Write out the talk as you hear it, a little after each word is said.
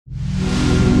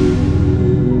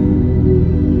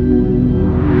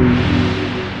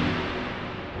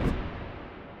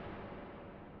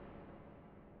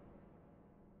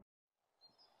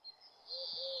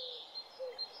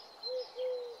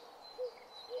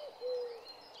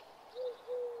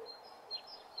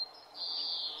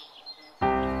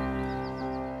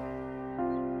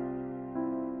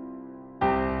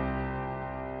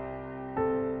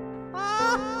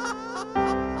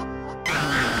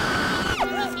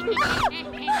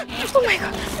Oh my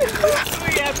god.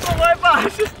 তুই এত ভয়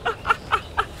পাস?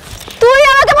 তুই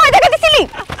আমাকে ভয় দেখাতেছিলি?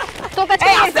 তোর কাছে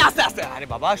আস্তে। আরে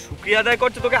বাবা শুকরিয়া আদায়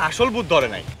করতে তোকে আসল ভূত ধরে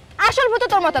নাই। আসল ভূত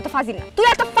তোর মত এত ফাজিল না। তুই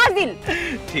এত ফাজিল।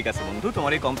 ঠিক আছে বন্ধু,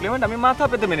 তোমার এই কমপ্লিমেন্ট আমি মাথা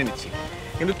পেতে মেনে নিচ্ছি।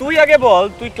 কিন্তু তুই আগে বল,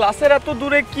 তুই ক্লাসের এত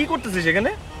দূরে কি করতেছিস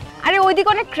এখানে? আরে ওইদিকে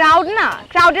অনেক ক্রাউড না,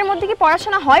 ক্রাউডের মধ্যে কি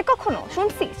পড়াশোনা হয় কখনো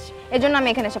শুনছিস? এজন্য আমি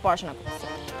এখানে এসে পড়াশোনা করছি।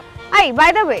 আই বাই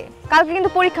দ্য ওয়ে, কালকে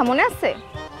কিন্তু পরীক্ষা, মনে আছে?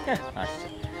 হ্যাঁ আসছে।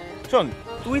 শোন,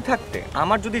 তুই থাকতে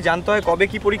আমার যদি জানতে হয় কবে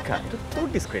কি পরীক্ষা, তো তোর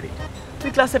ডিসক্রেডিট।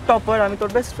 তুই ক্লাসের টপার, আমি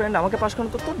তোর বেস্ট ফ্রেন্ড, আমাকে পাস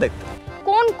করানো তো তোর দায়িত্ব।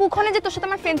 কোন কুখনে যে তোর সাথে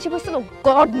আমার ফ্রেন্ডশিপ হয়েছিল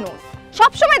গড নোস,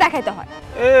 সব সময় দেখাইতে হয়।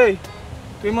 এই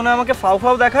তুই মনে হয় আমাকে ফাউ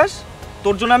ফাউ দেখাস?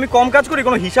 তোর জন্য আমি কম কাজ করি,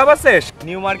 কোনো হিসাব আছে?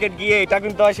 নিউ মার্কেট গিয়ে এটা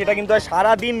কিনতে হয় সেটা কিনতে হয়,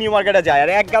 সারা দিন নিউ মার্কেটে যায় আর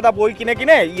এক গাদা বই কিনে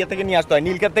কিনে ইয়ে থেকে নিয়ে আসতে হয়,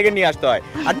 নীলক্ষেত থেকে নিয়ে আসতে হয়।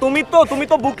 আর তুমি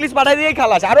তো বুক লিস্ট পাঠিয়ে দিয়েই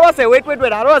খালাস। আরো আছে,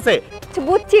 ওয়েট আরো আছে।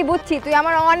 বুঝছি তুই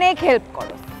আমার অনেক হেল্প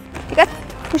করো, ঠিক আছে?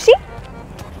 খুশি?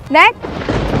 দেখ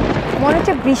মনে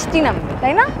হচ্ছে বৃষ্টি নামবে,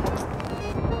 তাই না?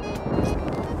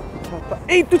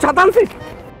 এই তুই ছাতা আনছিস?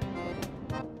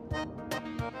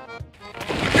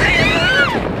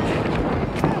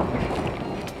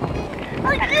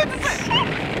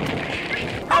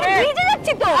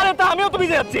 আরে তো আমিও তো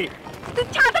ভিজে যাচ্ছি। তুই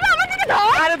ছাতাটা আমার দিকে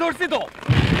ধর। আরে ধরছি তো।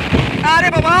 আরে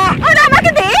বাবা, আরে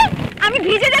আমাকে দে, আমি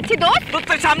ভিজে যাচ্ছি দোস্ত।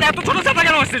 তোর সামনে এত ছোট ছাতা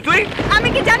কেন আসছিস তুই? আমি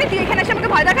কি জানি তুই এখানে এসে আমাকে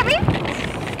ভয় দেখাবি?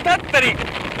 তাড়াতাড়ি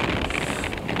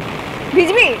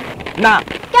ভিজবি না।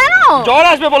 কেন? জ্বর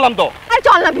আসবে বললাম তো। আরে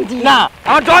চল না ভিজি। না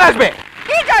আমার জ্বর আসবে।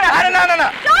 কি জ্বর? আরে না না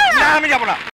আমি যাব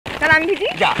না। তাহলে আমি ভিজি?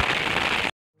 যা।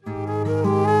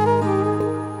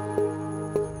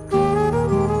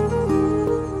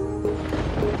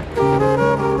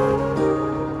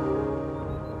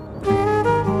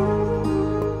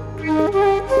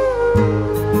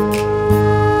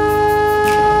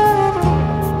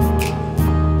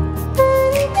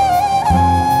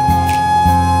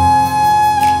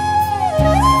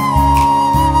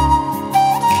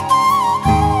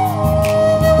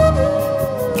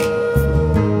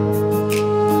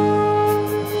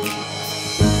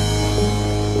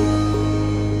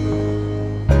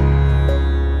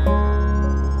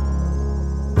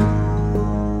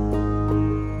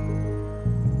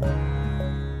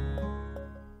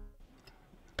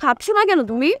 খাচ্ছো না কেন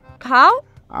তুমি? খাও।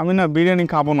 আমি না বিরিয়ানি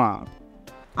খাবো না।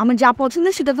 আমার যা পছন্দ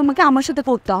সেটা তোমাকে আমার সাথে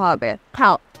করতে হবে।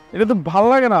 খাও। এটা তো ভালো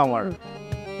লাগে না আমার।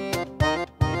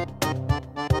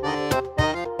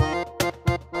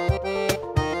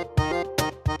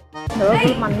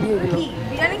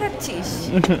 বিরিয়ানি খাচ্ছিস?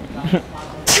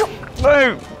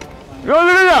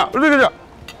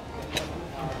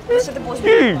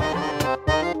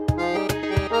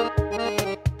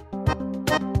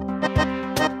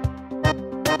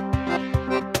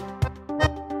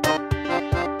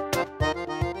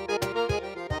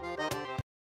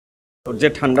 তোর যে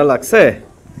ঠান্ডা লাগছে,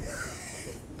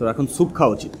 তোর এখন স্যুপ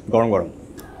খাওয়া উচিত, গরম গরম।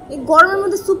 এই গরমের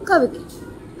মধ্যে স্যুপ খাবে কি?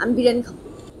 আমি বিরিয়ানি খাবো।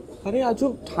 আরে আজও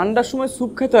ঠান্ডার সময়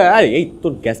স্যুপ খেতে হয়? আরে এই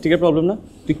তোর গ্যাস্ট্রিকের প্রবলেম না?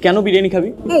 তুই কেন বিরিয়ানি খাবি?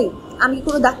 এই আমি কি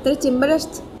কোনো ডাক্তারের চেম্বারে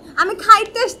আসছি? আমি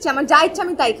খাইতে আসছি, আমার যা ইচ্ছা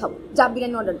আমি তাই খাবো। যা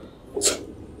বিরিয়ানি অর্ডার।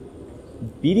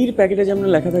 বিড়ির প্যাকেটে যেমন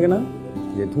লেখা থাকে না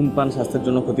যে ধূমপান স্বাস্থ্যের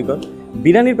জন্য ক্ষতিকর,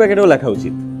 বিরিয়ানির প্যাকেটেও লেখা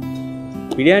উচিত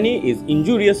biryani is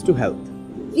injurious to health.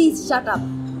 Please shut up.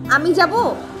 আমি যাব,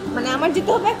 মানে আমার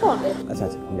যেতে হবে এখন। আচ্ছা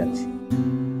আমি যাচ্ছি।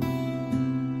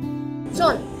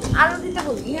 শোন, আরো দিতে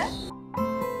বলবি। হ্যাঁ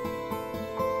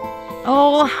ও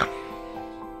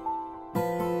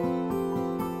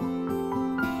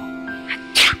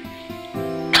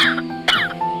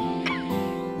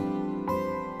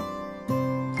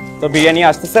তো বিরিয়ানি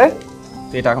আসতেছে,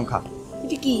 তুই এটা এখন খা।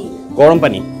 এটা কি? গরম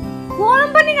পানি। গরম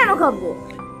পানি কেন খাবো?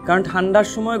 কারণ ঠান্ডার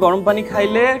সময় গরম পানি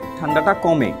খাইলে ঠান্ডাটা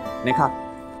কমে। নে খা।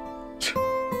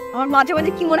 আমার মাঝে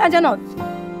মাঝে কি মনে হয় জানো,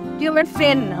 তুই আমার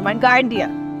ফ্রেন্ড, আমার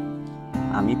গার্ডিয়ান।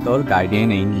 আমি তোর গার্ডিয়ান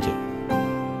এই নিজে।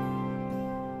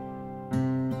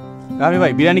 রাফি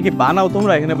ভাই, বিরিয়ানি কি বানাও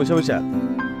তোমরা এখানে বসে বসে?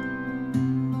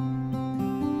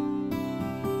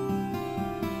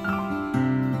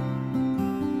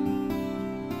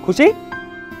 খুশি?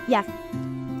 Yes.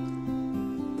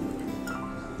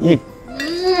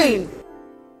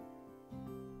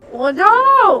 Oh no!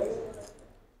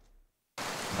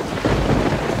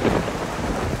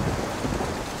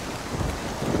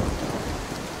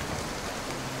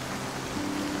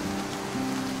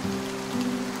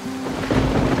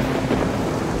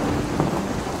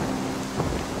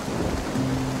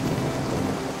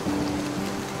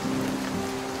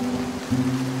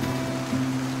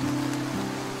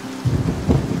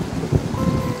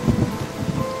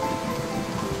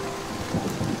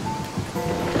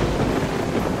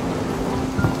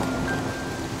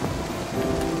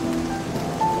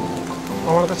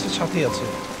 আমার কাছে সাথী আছে,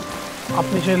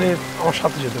 আপনি চাইলে আমার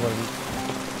সাথে যেতে পারবেন।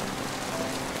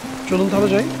 চলুন তাহলে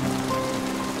যাই।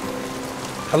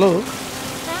 হ্যালো,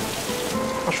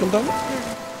 আসুন তাহলে।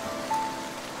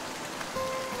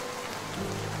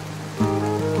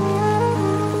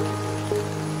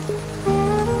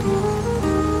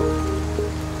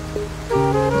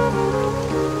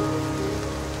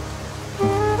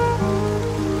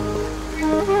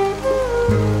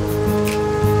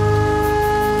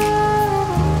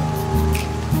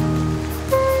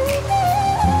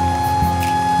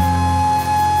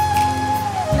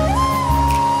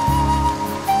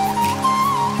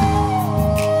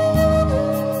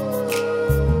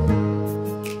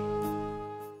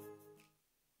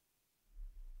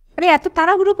 এত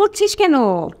তাড়াহুড়ো করছিস কেন?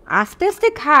 আস্তে আস্তে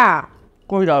খা।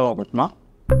 কই যাবো মা?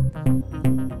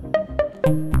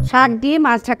 শাক দিয়ে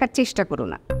মাছ ঢাকার চেষ্টা করো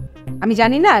না। আমি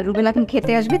জানি না রুবেল এখন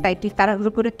খেতে আসবে, তাই তুই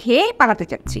তাড়াহুড়ো করে খেয়ে পালাতে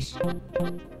চাচ্ছিস।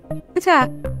 আচ্ছা,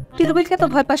 তুই রুবেলকে এত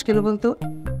ভয় পাস কেন বলতো?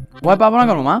 ভয় পাবো না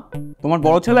কেন মা? তোমার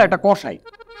বড় ছেলে একটা কসাই।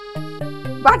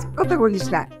 বাজ কথা বলিস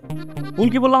না। ভুল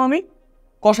কি বললাম আমি?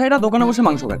 কসাইরা দোকানে বসে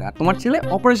মাংস কাটে, আর তোমার ছেলে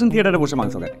অপারেশন থিয়েটারে বসে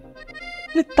মাংস কাটে।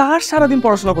 তার সারাদিন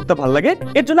পড়াশোনা করতে ভালো লাগে,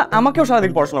 এর জন্য আমাকেও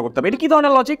সারাদিন পড়াশোনা করতে হবে। এটা কি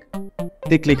ধরনের লজিক?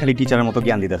 দেখলেই খালি টিচারের মতো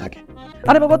জ্ঞান দিতে থাকে।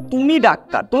 আরে বাবা, তুমি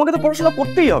ডাক্তার, তোমাকে তো পড়াশোনা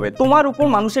করতেই হবে। তোমার উপর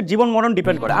মানুষের জীবন মরণ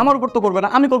ডিপেন্ড করে। আমার উপর তো করবে না,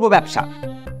 আমি করবো ব্যবসা।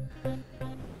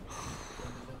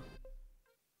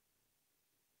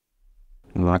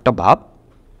 একটা ভাব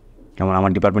কেমন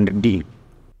আমার ডিপার্টমেন্টের ডিন।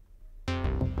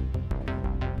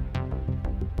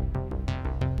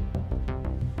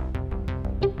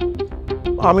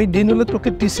 আমি ডিন হলে তোকে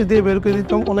টিসি দিয়ে বের করে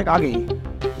দিতাম অনেক আগেই।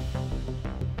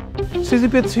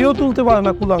 সিজিপি 3ও তুলতে পারে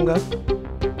না কুলাঙ্গা।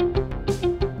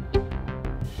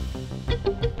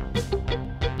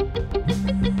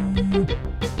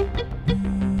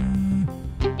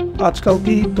 আজকাল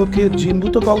কি তোকে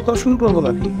জিনভূত কল করা শুরু করবো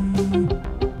নাকি?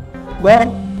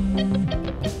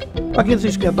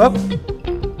 পাকিয়েছিস কে তোর?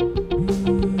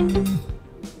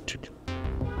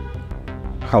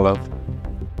 হ্যালো,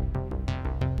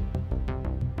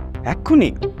 এক্ষুনি?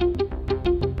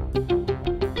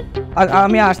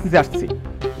 আমি আসতেছি।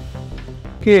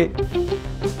 কে?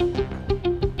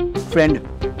 ফ্রেন্ড।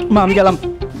 মা আমি গেলাম।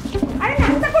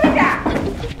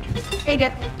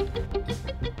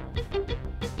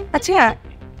 আচ্ছা,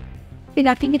 এই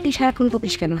রাফিকে তুই সারাক্ষণ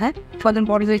বলিস কেন? হ্যাঁ, কদিন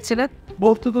পরে হয়েছিল।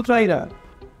 বলতে তো চাই না,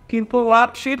 কিন্তু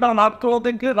রাত সে না রাত তো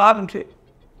দেখে রাত উঠে।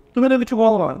 তুমি তো কিছু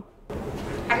বলো না।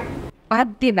 বাদ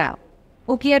দে না,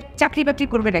 ও কি আর চাকরি বাকরি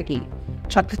করবে নাকি?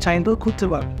 চাকরি চাইলেও খুঁজতে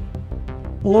পার।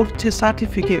 ওর যে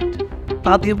সার্টিফিকেট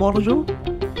তা দিয়ে বড় জোর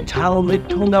ঝাল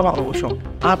মিঠু দেওয়া অবশ্য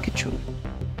আর কিছু।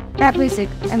 হ্যাঁ হয়েছে,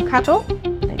 আমি খাতো।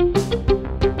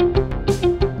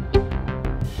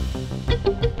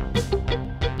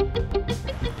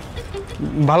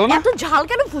 ভালো না? এত ঝাল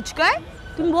কেন ফুচকায়?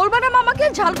 তুমি বলবা না মামাকে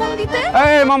ঝাল কম দিতে?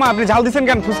 এই মামা, আপনি ঝাল দিছেন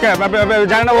কেন ফুচকায়?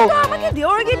 জানি না। আমাকে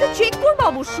দেওয়ার আগে এটা চেক করবা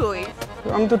অবশ্যই।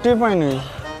 আমি তো টের পাইনি।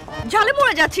 ঝালে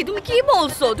মরে যাচ্ছি। তুমি কি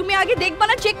বলছো? তুমি আগে দেখবা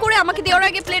না চেক করে আমাকে দেওয়ার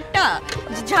আগে প্লেটটা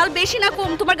ঝাল বেশি না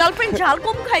কম? তোমার গার্লফ্রেন্ড ঝাল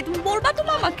কম খায়, তুমি বলবা তো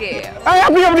মামাকে।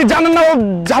 আপনি জানেন না ও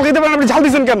ঝাল খেতে পারেন, আপনি ঝাল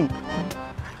দিছেন কেন?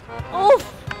 উফ,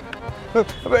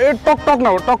 টক টক না,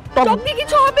 টক টক দিয়ে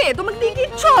কিছু হবে? তোমাকে দিয়ে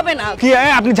কিচ্ছু হবে না। কি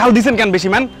আপনি ঝাল দিছেন কেন বেশি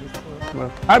ম্যান?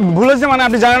 ভুল হয়েছে মানে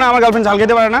আপনি জানেন না আমার গার্লফ্রেন্ড ঝাল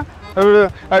খেতে পারে না।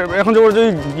 এখন যদি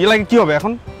ইয়ে লাগে কি হবে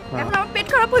এখন? এখন আমার পেট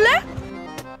খারাপ হলে?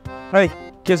 এই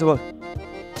কি হয়েছে বল।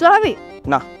 চলাবি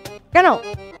না। কেন?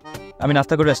 আমি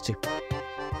নাস্তা করে আসছি।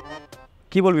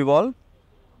 কি বলবি বল।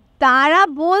 তারা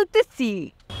বলতেছি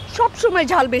সব সময়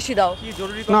ঝাল বেশি দাও। কি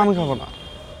জরুরি? না আমি খাবো না।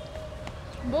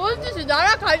 বলতেছি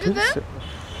দাঁড়া খাইতে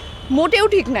মোটেও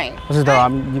ঠিক নাই। আচ্ছা দাঁড়া,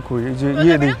 আমি কি করি যে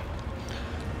ইয়ে দিই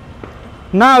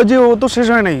না, ওই যে ও তো শেষ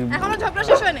হয় নাই এখনো। ঝগড়া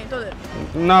শেষ হয় নাই তোদের?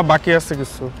 না, বাকি আছে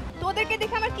কিছু। তোদেরকে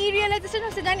দেখে আমার কি রিয়েলাইজেশন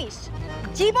হচ্ছে জানিস?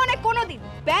 জীবনে কোনোদিন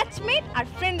ব্যাচমেট আর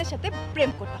ফ্রেন্ডের সাথে প্রেম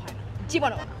করতে হয় না,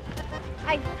 জীবনে।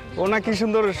 ও না কি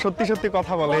সুন্দর সত্যি সত্যি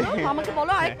কথা বলে। আমাকে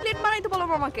বলো আরেক প্লেট বানাইতে বলো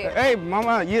মামাকে। এই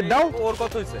মামা ইয়ে দাও। ওর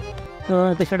কত হইছে?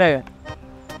 300 টাকা।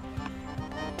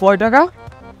 কয় টাকা?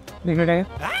 200 টাকা।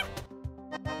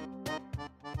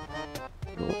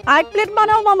 আরেক প্লেট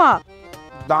বানাও মামা।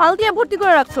 ঝাল দিয়ে ভর্তি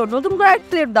করে রাখছো, নতুন করে আরেক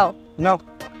প্লেট দাও। নাও,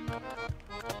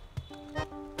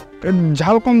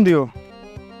 ঝাল কম দিও।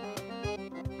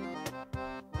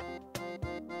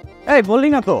 এই বললি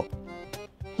না তো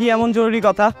কি এমন জরুরি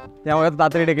কথা যে আমাকে এত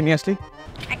তাড়াতাড়ি ডেকে নিয়ে আসলি?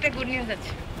 একটা গুড নিউজ আছে।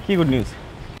 কি গুড নিউজ?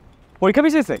 পরীক্ষা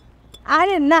পিছিয়েছে?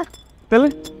 আরে না, তাহলে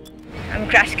আমি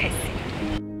ক্রাশ খাইছি।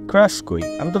 ক্রাশ কই?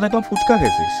 আমি তো দেখলাম ফুচকা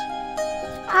খেয়েছিস।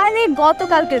 আরে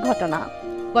গতকালকের ঘটনা।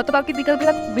 গতকালকে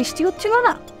বিকালবেলা বৃষ্টি হচ্ছিল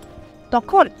না,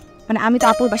 তখন মানে আমি তো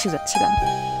আপুর বাসে যাচ্ছিলাম।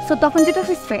 তো তখন যেটা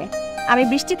হয়েছে, আমি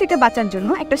বৃষ্টি থেকে বাঁচার জন্য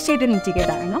একটা শেডের নিচে গিয়ে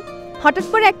দাঁড়ালাম। হঠাৎ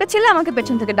করে একটা ছেলে আমাকে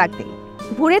পেছন থেকে ডাক দিল।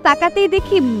 ঘুরে তাকাতেই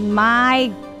দেখি মাই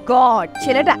গড,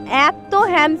 ছেলেটা এত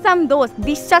হ্যান্ডসাম দোস্ত,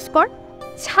 বিশ্বাস কর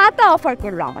ছাতা অফার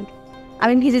করলো আমাকে।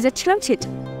 আমি ভিজে যাচ্ছিলাম সেটা।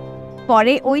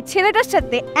 পরে ওই ছেলেটার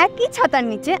সাথে একই ছাতার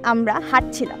নিচে আমরা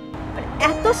হাঁটছিলাম।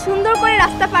 এত সুন্দর করে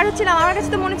রাস্তা পার হচ্ছিলাম, আমার কাছে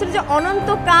তো মনে হচ্ছিল যে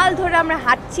অনন্তকাল ধরে আমরা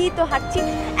হাঁটছি তো হাঁটছি,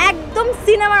 একদম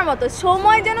সিনেমার মতো।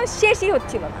 সময় যেন শেষই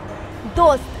হচ্ছিল না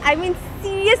দোস্ত। আই মিন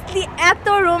সিরিয়াসলি এত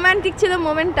রোমান্টিক ছিল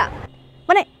মোমেন্টটা।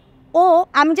 মানে ও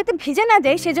আমি যাতে ভিজে না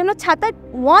যাই সেজন্য ছাতার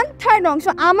 1/3 অংশ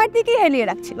আমার দিকেই হেলিয়ে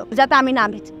রাখছিল যাতে আমি না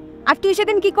ভিজে। আর তুই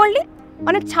সেদিন কি করলি?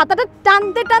 মানে ছাতাটা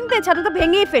টানতে টানতে ছাতাটা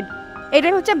ভেঙেই ফেল।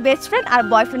 এটাই হচ্ছে বেস্ট ফ্রেন্ড আর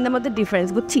বয়ফ্রেন্ডের মধ্যে ডিফারেন্স,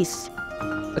 বুঝছিস?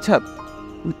 আচ্ছা,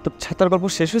 তো ছাতার গল্প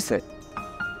শেষ হয়েছে?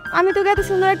 আমি তোকে এত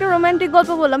সুন্দর একটা রোমান্টিক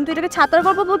গল্প বললাম, তুই এটাকে ছাতার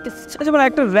গল্প বলতেছিস? আচ্ছা, মানে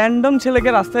একটা র্যান্ডম ছেলেকে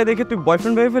রাস্তায় দেখে তুই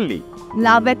বয়ফ্রেন্ড ভেবে ফেললি?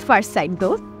 লাভ এট ফার্স্ট সাইট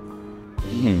দোস্ত।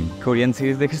 কোরিয়ান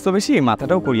সিরিজ দেখিস তো বেশি,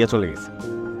 মাথাটাও কোরিয়া চলে গেছে।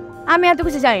 আমি এত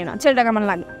কিছু জানি না, ছেলেটাকে আমার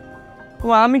লাগে। ও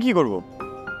আমি কি করব?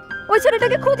 ওই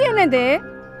ছেলেটাকে খুঁজে এনে দে।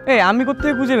 এই আমি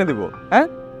কোথায় খুঁজে এনে দেবো? হ্যাঁ,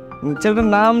 ছেলেটার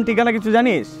নাম ঠিকানা কিছু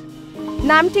জানিস?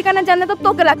 নাম ঠিকানা জানলে তো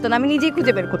তোকে লাগতো না, আমি নিজেই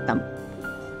খুঁজে বের করতাম।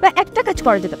 বা একটা কাজ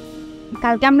করা যেত,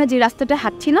 কালকে আমরা যে রাস্তাটা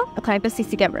হাঁটছিলাম ওখানে একটা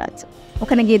সিসি ক্যামেরা আছে,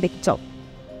 ওখানে গিয়ে দেখি চল।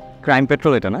 ক্রাইম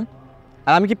পেট্রোল এটা না?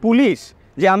 আর আমি কি পুলিশ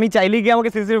যে আমি চাইলেই গিয়ে আমাকে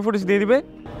সিসিটিভি ফুটেজ দিয়ে দিবে?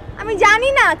 আমি জানি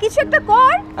না, কিছু একটা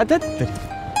কর। আচ্ছা,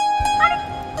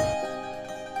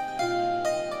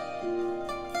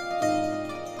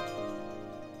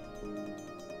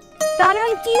 তাহলে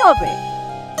কি হবে?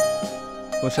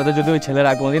 ওর সাথে যদি ওই ছেলের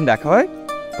আর কোনোদিন দেখা হয়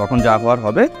তখন যা হওয়ার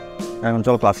হবে। এখন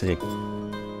চল ক্লাসে যাই।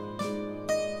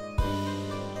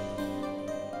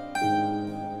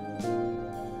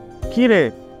 কি রে,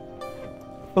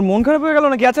 তোর মন খারাপ হয়ে গেল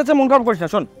নাকি? আচ্ছা আচ্ছা, মন খারাপ করিস না।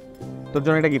 শোন, তোর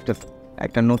জন্য একটা গিফট আছে,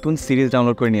 একটা নতুন সিরিজ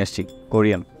ডাউনলোড করে নিয়ে আসছি,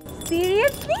 কোরিয়ান।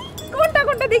 সিরিয়াসলি? কোনটা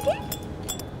কোনটা দেখি?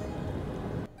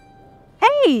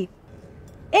 এই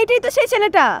এইটাই তো সেই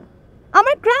ছেলেটা,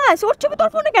 আমার ক্রাশ। ওর ছবি তোর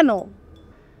ফোনে কেন?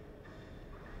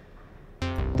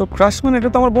 তো ক্রাশ মানে এটা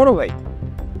তো আমার বড় ভাই।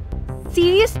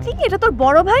 সিরিয়াসলি এটা তোর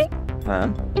বড় ভাই? হ্যাঁ।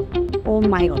 ও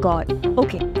মাই god,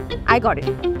 okay I got it.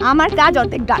 আমার কাজ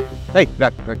অর্ধেক ডান। এই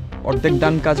রাখ রাখ, অর্ধেক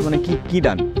ডান কাজ মানে কি? কি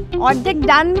ডান? অর্ধেক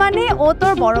ডান মানে ও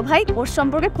তোর বড় ভাই, ওর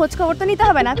সম্পর্কে খোঁজ খবর তো নিতে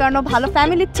হবে না কারণ ও ভালো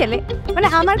ফ্যামিলির ছেলে। মানে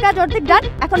আমার কাজ অর্ধেক ডান,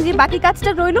 এখন যে বাকি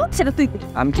কাজটা রইলো সেটা তুই কর।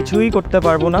 আমি কিছুই করতে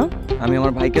পারবো না, আমি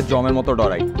আমার ভাইকে জমের মতো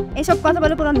ডরাই। এসব কথা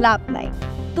বলে কোনো লাভ নাই,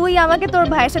 তুই আমাকে তোর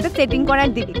ভাইয়ের সাথে সেটিং করার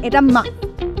দিবি, এটা মা।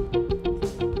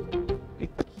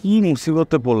 কি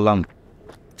মুসিবতে বললাম।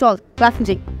 চল ক্লাসে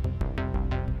যাই।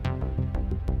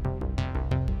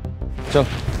 চল।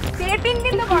 সেটিং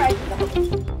কিন্তু করাই দিতে হবে।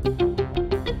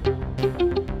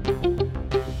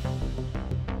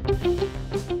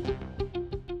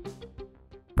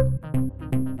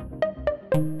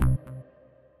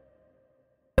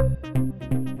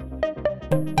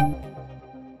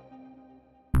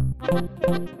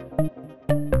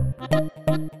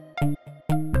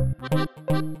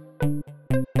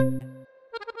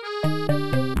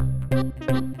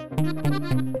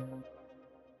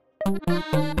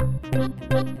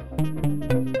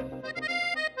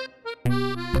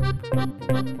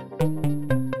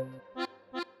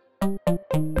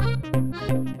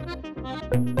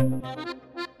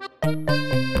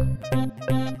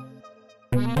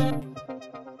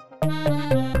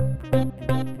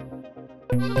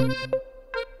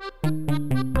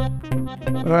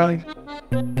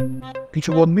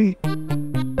 কিছু বলবি?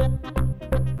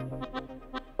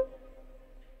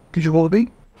 কিছু বলবি?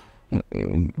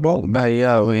 বল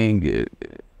ভাইয়া ওই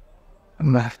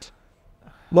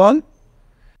বল।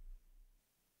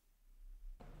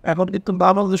 এখন কিন্তু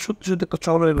বাংলাদেশ সত্যি সত্যি একটা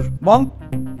চলে বল।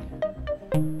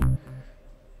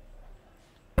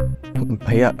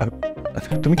 ভাইয়া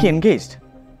তুমি কি এনগেজড?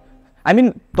 আই মিন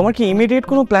তোমার কি ইমিডিয়েট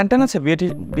কোনো প্ল্যান ট্যান আছে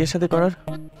বিয়ের সাথে করার?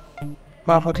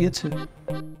 মা পাঠিয়েছে।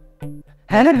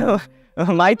 হ্যাঁ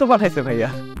মাই তো পাঠাইছে ভাইয়া।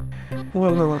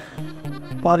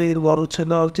 বাড়ির বড়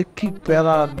ছেলে হচ্ছে কি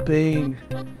প্যারা পেন,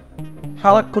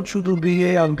 সারাক্ষণ শুধু বিয়ে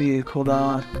আর বিয়ে, খোদা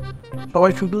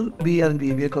সবাই শুধু বিয়ে আর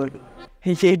বিয়ে বিয়ে করে।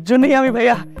 এর জন্যই আমি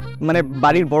ভাইয়া মানে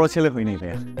বাড়ির বড় ছেলে হইনি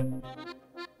ভাইয়া।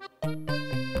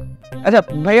 আচ্ছা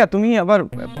ভাইয়া, তুমি আবার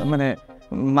মানে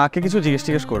মাকে কিছু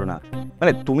জিজ্ঞেস করো না।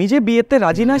 মানে তুমি যে বিয়েতে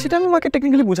রাজি না সেটা আমি মাকে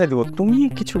টেকনিক্যালি বুঝাই দেবো, তুমি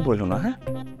কিছু বলো না। হ্যাঁ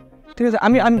ঠিক আছে,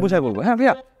 আমি বুঝাই বলবো। হ্যাঁ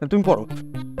ভাইয়া তুমি পড়ো।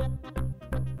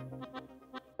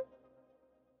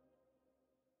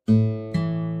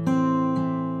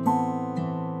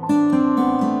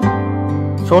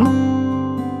 শোন,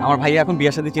 আমার ভাইয়া এখন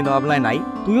বিয়ের সাথে চিন্তা ভাবনায় নাই,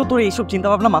 তুইও তোর এইসব চিন্তা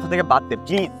ভাবনা মাথা থেকে বাদ দে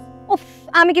প্লিজ। উফ,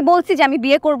 আমি কি বলছি যে আমি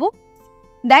বিয়ে করব?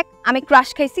 দেখ আমি ক্রাশ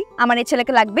খাইছি, আমার এই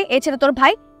ছেলেকে লাগবে, এই ছেলে তোর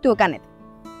ভাই, তুই কানে।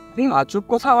 আচুপ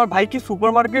কথা, আমার ভাই কি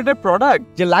সুপারমার্কেটের প্রোডাক্ট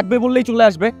যে লাগবে বললেই চলে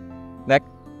আসবে? দেখ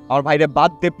আমার ভাইরে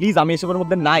বাদ দে প্লিজ, আমি এসবের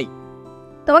মধ্যে নাই।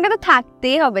 তোমাকে তো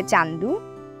থাকতেই হবে চান্দু,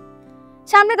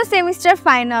 সামনে তো সেমিস্টার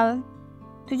ফাইনাল,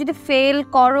 তুই যদি ফেল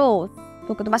করো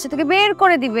তোকে তো বাসা থেকে বের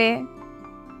করে দিবে।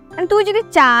 আর তুই যদি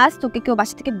চাস তোকে কেউ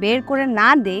বাসা থেকে বের করে না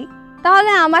দে,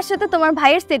 তাহলে আমার সাথে তোমার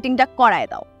ভাইয়ের সেটিংটা করায়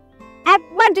দাও।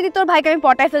 একবার যদি তোর ভাইকে আমি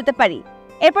পটায় ফেলতে পারি,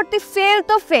 এরপর তুই ফেল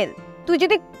তো ফেল, তুই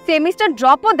যদি সেমিস্টার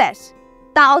ড্রপও দেস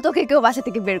তাও তোকে কেউ বাসা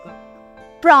থেকে বের করে,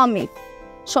 প্রমিস।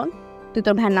 শোন, তুই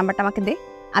তোর ভাইয়ের নাম্বারটা আমাকে দে,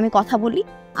 আমি কথা বলি,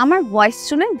 আমার ভয়েস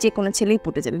শুনে যে কোনো ছেলেই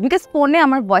পটে যাবে, বিকজ ফোনে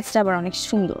আমার ভয়েসটা আবার অনেক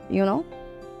সুন্দর, ইউনো।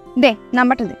 দে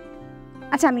নাম্বারটা দে।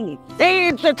 আচ্ছা আমি এই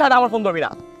ছাড়, আমার ফোন ধরবি না।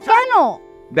 কেন?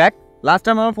 দেখ লাস্ট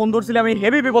টাইম আমার ফোন ধরছিলি, আমি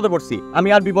হেভি বিপদে পড়ছি, আমি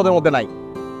আর বিপদের মধ্যে নাই।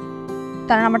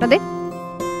 তার নাম্বারটা দে।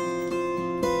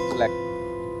 লেখ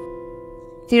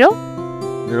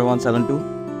 0172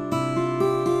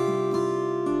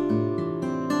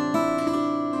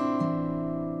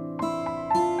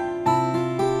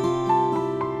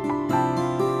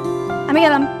 আমি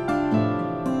গেলাম।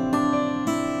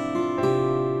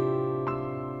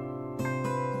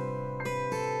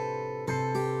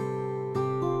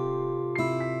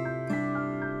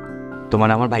 তোমার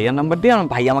আমার ভাইয়ার নাম্বার দিয়ে আমার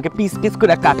ভাই আমাকে পিস পিস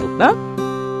করে কাটুক না।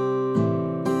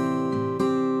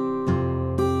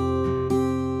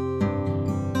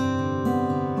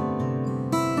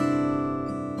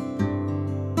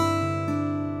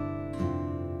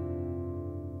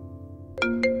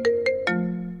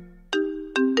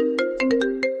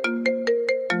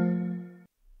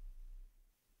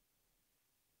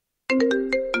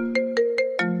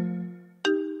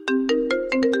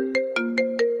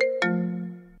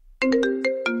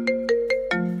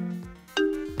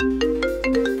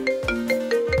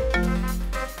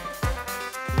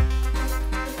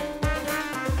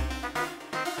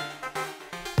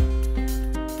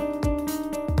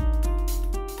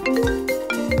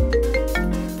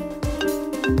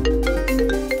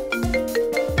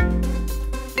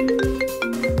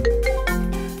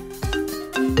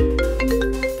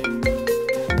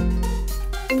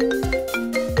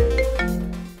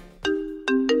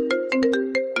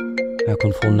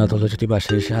 এখন ফোন না ধরলে যদি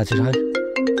বাসায় এসে হাজির হয়।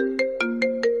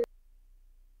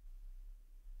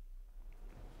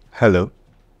 হ্যালো।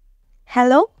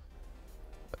 হ্যালো,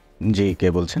 জি কে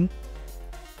বলছেন?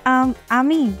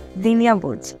 আমি দিনিয়া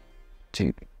বলছি।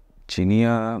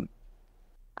 চিনিয়া?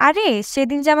 আরে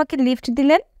সেদিন যে আমাকে লিফট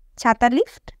দিলেন, ছাতা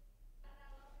লিফট।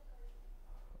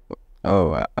 ও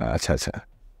আচ্ছা আচ্ছা,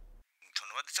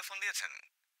 ধন্যবাদ। ফোন দিয়েছেন,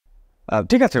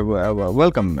 ঠিক আছে,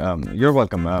 ওয়েলকাম, ইউর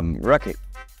ওয়েলকাম, রাখি।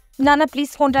 না না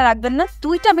প্লিজ ফোনটা রাখবেন না,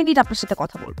 2টা মিনিট আপনার সাথে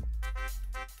কথা বলবো।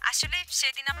 আসলে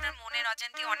সেদিন আপনার মনের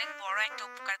অজান্তে অনেক বড় একটা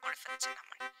উপকার করে ফেলেছেন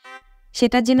আমার,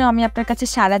 সেটার জন্য আমি আপনার কাছে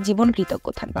সারা জীবন কৃতজ্ঞ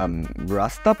থাকব।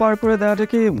 রাস্তা পার করে দেওয়াটা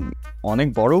কি অনেক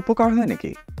বড় উপকার হয়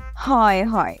নাকি? হয়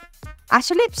হয়,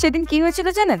 আসলে সেদিন কি হয়েছিল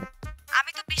জানেন,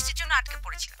 আমি তো বৃষ্টির জন্য আটকে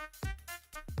পড়েছিলাম।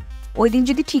 ওই দিন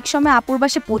যদি ঠিক সময় আপুর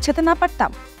বাসে পৌঁছাতে না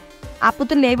পারতাম, আপু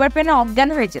তো লেবার পেনে অজ্ঞান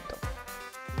হয়ে যেত।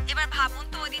 এবার ভাবুন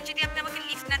তো, ওই দিন যদি আপনি আমাকে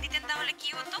লিফট না দিতেন তাহলে কি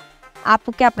হতো।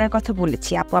 আপুকে আপনার কথা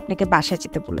বলেছি, আপু আপনাকে বাসায়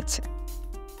যেতে বলেছে।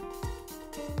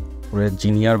 ওরে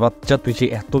জিনিয়ার বাচ্চা, তুই যে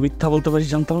এত মিথ্যা বলতে পারিস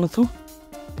জানতাম না তো।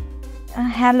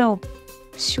 হ্যালো,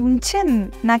 শুনছেন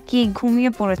নাকি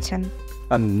ঘুমিয়ে পড়েছেন?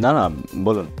 না না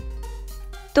বলুন।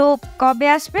 তো কবে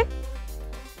আসবেন?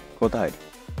 কোথায়?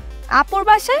 আপুর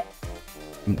বাসায়।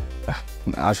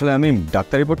 আসলে আমি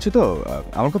ডাক্তারি পড়ছি তো,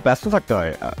 আমার খুব ব্যস্ত থাকতে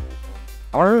হয়,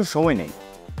 আমার সময় নেই।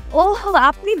 ওহ,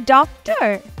 আপনি ডক্টর?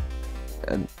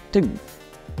 ঠিক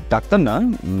ডাক্তার না,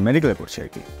 মেডিকেলে পড়ছি আর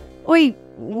কি। ওই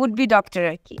উড বি ডক্টর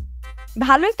আর কি।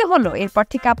 ভালোই তো হলো, এরপর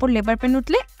থেকে আপুর লেবার পেন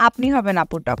উঠলে আপনি হবেন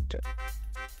আপুর ডক্টর।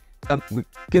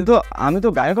 কিন্তু আমি তো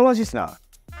গাইনোকোলজিস্ট না।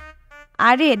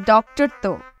 আরে ডক্টর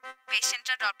তো,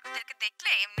 পেশেন্টরা ডক্টরদেরকে দেখলে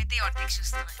এমনিতেই অর্ধেক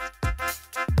সুস্থ হয়ে যায়।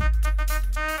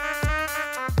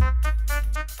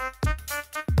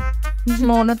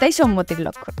 মনতাই সম্মতির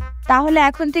লক্ষণ। তাহলে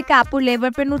এখন থেকে আপুর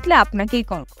লেবার পেন উঠলে আপনাকেই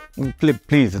কল করব।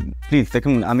 প্লিজ প্লিজ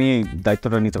দেখুন, আমি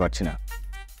দায়িত্বটা নিতে পারছি না।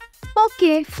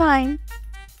 ওকে ফাইন,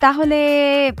 তাহলে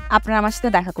আপনার আমার সাথে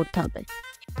দেখা করতে হবে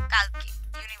কালকে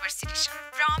ইউনিভার্সিটির সামনে।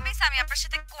 প্রমিস আমি আপনার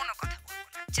সাথে কোনো কথা বলবো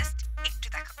না, জাস্ট একটু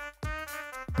দেখা করব।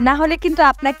 না হলে কিন্তু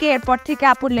আপনাকে এরপর থেকে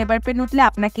আপুর লেবার পেন উঠলে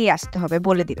আপনাকেই আসতে হবে,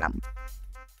 বলে দিলাম।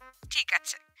 ঠিক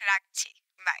আছে, রাখছি,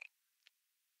 বাই।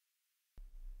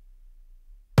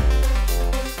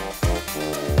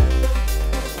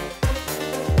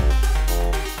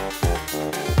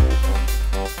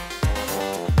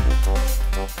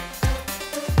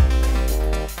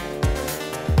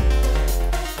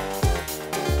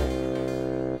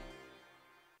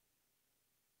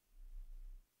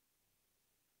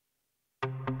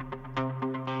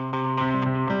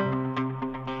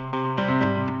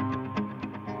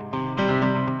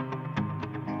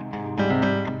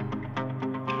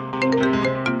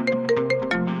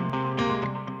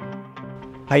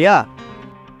 ভাইয়া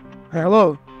হ্যালো,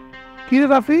 কি রে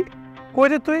রাফি, কই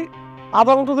রে তুই?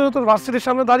 আধা ঘন্টা ধরে তোর ভার্সিটির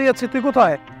সামনে দাঁড়িয়ে আছিস, তুই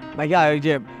কোথায়? ভাইয়া ওই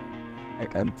যে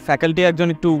ফ্যাকাল্টি একজন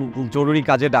একটু জরুরি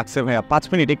কাজে ডাকছে ভাইয়া, 5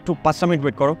 মিনিট, একটু 5টা মিনিট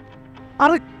ওয়েট করো।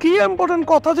 আরে কি ইম্পর্টেন্ট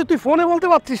কথা যে তুই ফোনে বলতে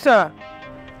পারছিস না?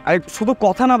 আরে শুধু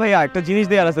কথা না ভাইয়া, একটা জিনিস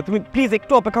দেওয়ার আছে, তুমি প্লিজ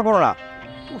একটু অপেক্ষা করো না।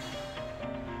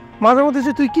 মাঝে মধ্যে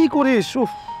যে তুই কি করিস,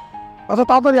 উফ। আচ্ছা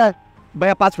তাড়াতাড়ি আয়।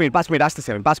 ভাইয়া 5 মিনিট আসতেছি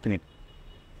আমি, 5 মিনিট।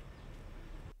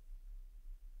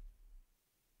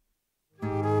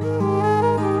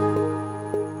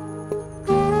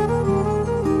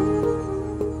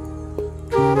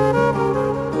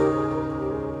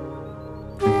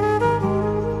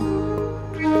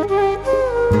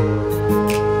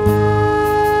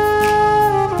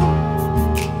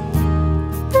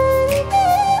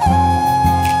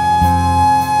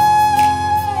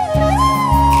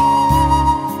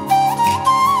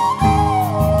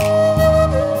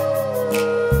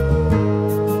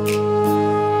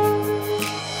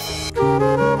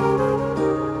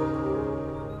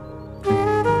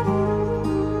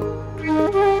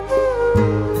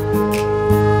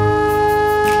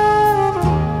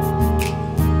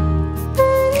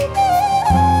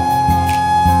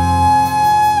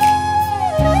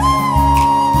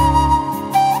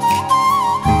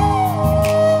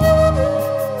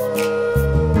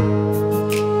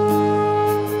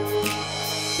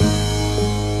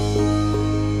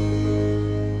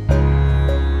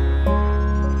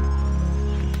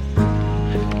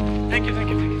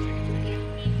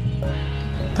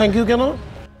 থ্যাংক ইউ কেন?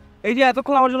 এই যে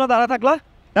এতক্ষণ আমার জন্য দাঁড়া থাকলা,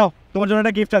 নাও তোমার জন্য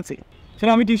একটা গিফট আছে।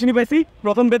 সেটা আমি টিউশনি পাইছি,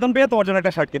 প্রথম বেতন পেয়ে তোমার জন্য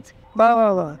একটা শার্ট কিনছি।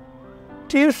 বাবা,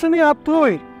 টিউশনি? আর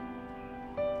তুই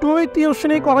তুই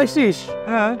টিউশনি করাইছিস?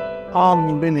 হ্যাঁ।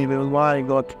 আনবিলিভেবল, মাই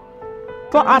গড।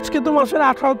 তো আজকে তো মাসের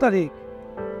 18 তারিখ,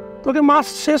 তোকে মাস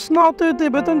শেষ না হতে হতে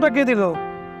বেতনটা কে দিল?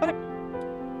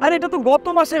 আরে এটা তো গত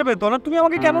মাসের বেতন, আর তুমি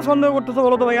আমাকে কেন সন্দেহ করতেছো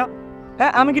বলো তো ভাইয়া?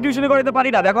 হ্যাঁ, আমি কি টিউশনি করাতে পারি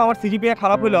না? দেখো আমার সিজিপিএ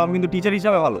খারাপ হইলো, আমি কিন্তু টিচার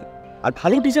হিসাবে ভালো। আর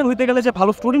ভালো টিচার হইতে গেলে যে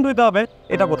ভালো স্টুডেন্ট হইতে হবে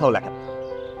এটা কোথাও লেখা।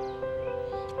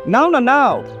 নাও না,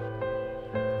 নাও।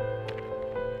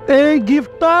 এই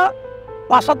গিফটটা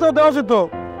বাসাতেও দেওয়া যেত,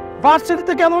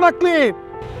 ভার্সিটিতে কেন রাখলি?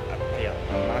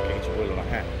 মাকে কিছু বললো না।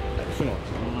 হ্যাঁ শুনো,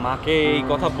 মাকে এই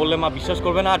কথা বললে মা বিশ্বাস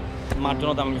করবে না, আর মার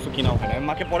জন্য তো আমি কিছু কিনাও হয় না।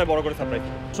 মাকে পরে বড় করে সারপ্রাইজ।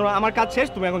 শোনো, আমার কাজ শেষ,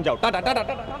 তুমি এখন যাও। Tata tata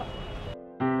tata.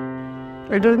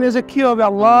 এটা নিয়ে যে কি হবে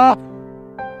আল্লাহ।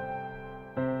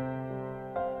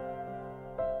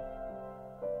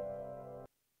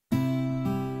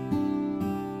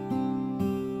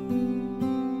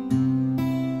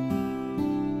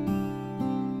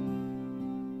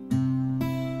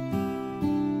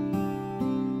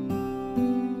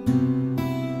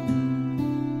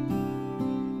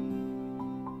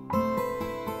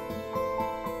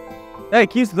 এই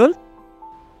কি সুদল?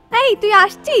 এই তুই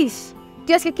আসছিস?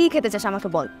 তুই আজকে কি খেতে চাস আমাকে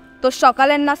বল। তোর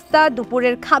সকালের নাস্তা,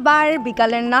 দুপুরের খাবার,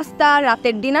 বিকালের নাস্তা,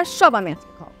 রাতের ডিনার সব আমি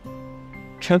আজকে খাও।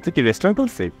 খেলতে কি রেস্টুরেন্ট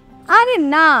খুলছে? আরে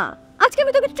না, আজকে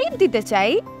আমি তোকে ট্রিট দিতে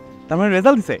চাই। তার মানে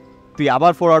রেজাল্ট দিছে? তুই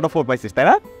আবার 4 আউট অফ 4 পাইছিস তাই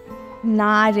না?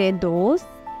 না রে দোস্ত,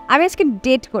 আমি আজকে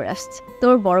ডেট করে আসছি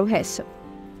তোর বড় ভাইয়ের সাথে।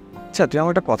 আচ্ছা তুই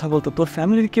আমার একটা কথা বলতো, তোর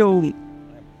ফ্যামিলির কেউ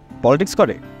পলিটিক্স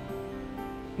করে?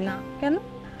 না কেন?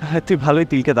 হ্যাঁ, তুই ভালোই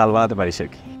তিলকে দাল বানাতে পারিস আর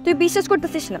কি। তুই বিশ্বাস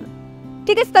করতেছিস না?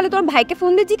 ঠিক আছে তাহলে তোর ভাইকে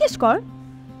ফোন দিয়ে জিজ্ঞেস কর।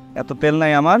 এত তেল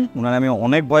নাই আমার, উনার আমি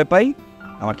অনেক ভয় পাই,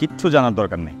 আমার কিচ্ছু জানার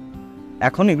দরকার নেই।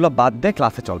 এখন এগুলো বাদ দে,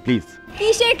 ক্লাসে চল প্লিজ।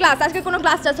 কিসের ক্লাস? আজকে কোনো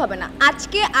ক্লাস টাস হবে না।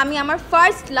 আজকে আমি আমার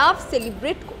ফার্স্ট লাভ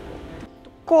সেলিব্রেট করব।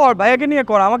 কর, ভাইয়াকে নিয়ে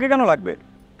কর, আমাকে কেন লাগবে?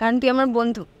 কারণ তুই আমার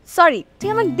বন্ধু, সরি তুই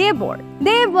আমার দেবর।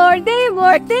 দেবর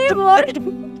দেবর দেবর।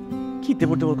 কি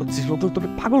দেবর দেবর করছিস? তোকে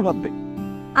পাগল ভাববে।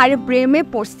 আরে প্রেমে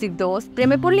পড়ছি দোস্ত,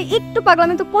 প্রেমে পড়লে একটু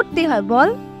পাগলামি তো করতেই হয় বল।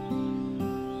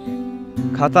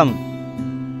 খতম,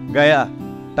 Gaya,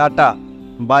 tata,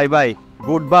 bye bye,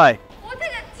 good bye.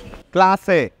 কোথায় যাচ্ছি?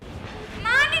 ক্লাসে।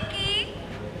 মানে কি?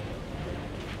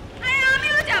 আরে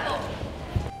আমিও যাব।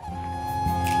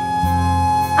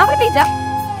 আমাকে যা।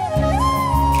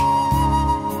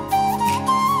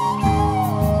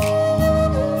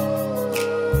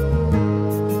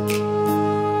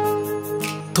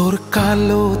 তোর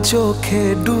কালো চোখে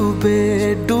ডুবে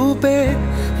ডুবে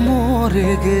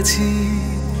মরে গেছি,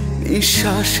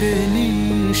 নিঃশ্বাসে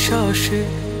নিঃশ্বাসে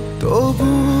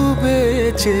তবু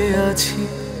বেঁচে আছি।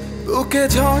 তোকে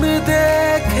ঝড়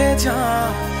দেখে যা,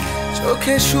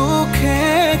 চোখে সুখে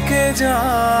কে যা,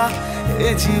 এ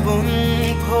জীবন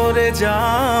ভরে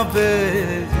যাবে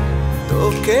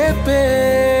তোকে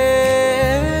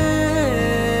পেয়ে।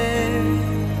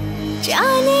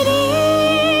 জানে রে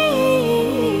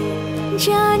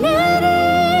জানে রে,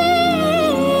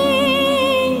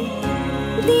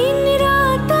 দিন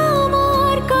রাত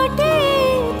আমার কাটে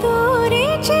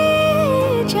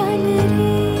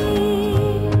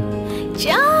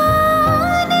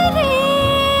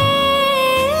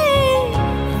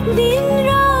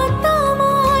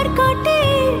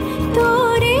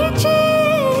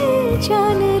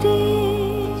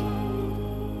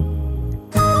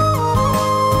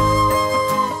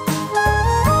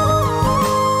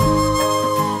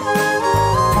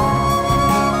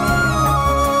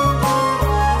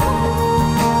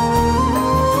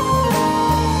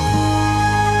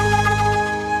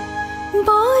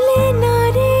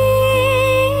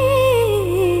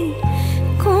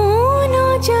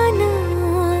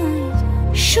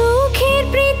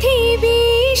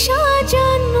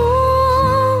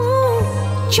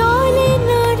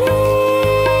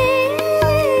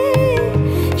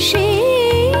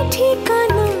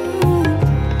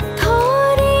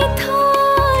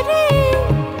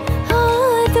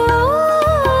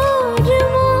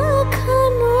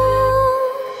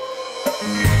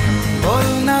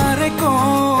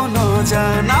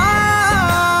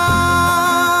জানায়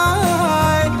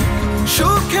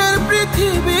সুখের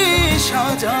পৃথিবী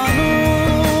সাজানো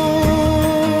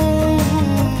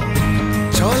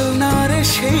চল না রে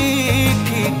সেই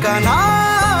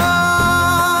ঠিকানায়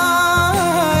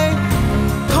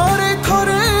থরে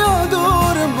থরে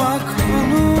অদর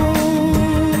মাখানো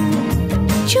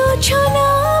যোছনা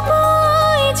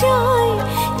বয়ে যায়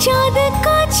চাঁদ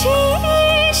কাছে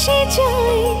এসে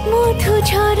যায় মধু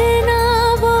ঝরনা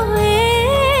বয়ে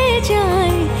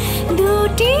যায়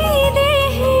দুটি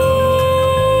দেহে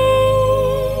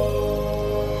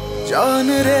জান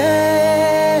রে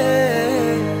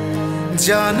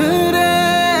জান রে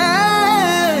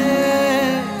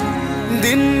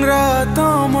দিন রাত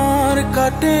আমার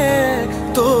কাটে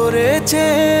তোরে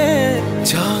চেয়ে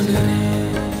জান রে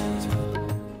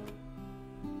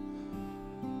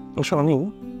আমি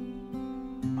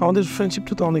আমাদের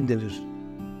ফ্রেন্ডশিপটা তো অনেক দিনের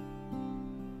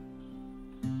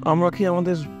আমরা কি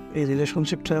আমাদের এই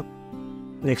রিলেশনশিপটা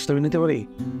নেক্সট টাইমে নিতে পারি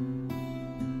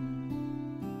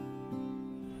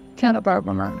কেন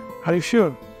পারবো না আর ইউ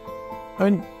শিওর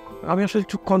আমি আসলে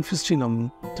একটু কনফিউজ ছিলাম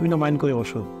তুমি না মাইন্ড করে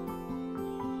বসো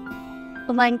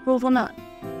তো মাইন্ড করবো না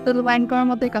তো মাইন্ড করার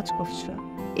মতোই কাজ করছো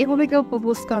এভাবে কেউ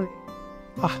প্রপোজ করে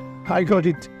আই গট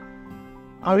ইট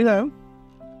আমি না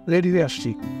রেডি হয়ে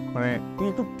আসছি মানে তুই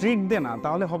একটু ট্রিক দে না,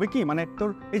 তাহলে হবে কি, মানে তোর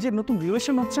এই যে নতুন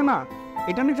রিলেশন হচ্ছে না,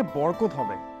 এটা নিয়ে একটা বরকত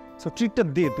হবে। সো ট্রিকটা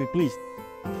দে তুই প্লিজ।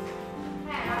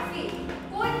 হ্যাঁ রাফি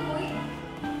কই তুই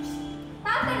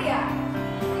তাড়াতাড়ি আয়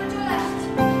আমরা চলে আসছি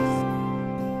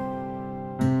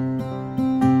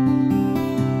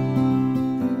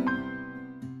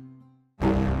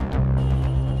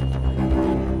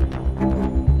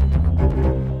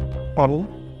Paul,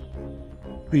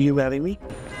 will you marry me?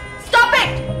 Stop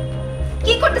it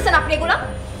কি করতেছেন আপনি এগুলা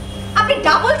আপনি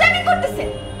ডাবল টাইমিং করতেছেন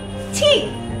ছি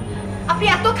আপনি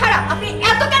এত খারাপ আপনি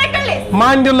এত characterless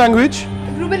Mind your language.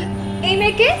 Rubel এই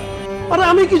মেয়েকে আরে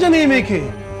আমি কি জানি এই মেয়েকে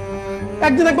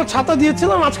একদিন একবার ছাতা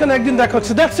দিয়েছিলাম মাঝখানে একদিন দেখা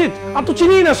হচ্ছে দ্যাটস ইট আর তো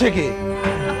চিনিই না সে কে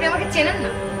আপনি আমাকে চেনেন না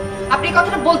আপনি এই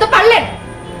কথাটা বলতে পারলেন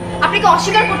আপনি কি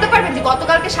অস্বীকার করতে পারবেন যে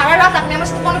গতকালকে সারা রাত আপনি আমার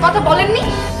সাথে কোনো কথা বলেননি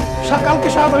কালকে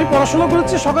সারাত আমি পড়াশোনা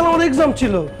করেছি সকালে আমার এক্সাম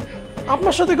ছিল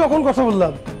আপনার সাথে কখন কথা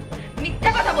বললাম মিথ্যা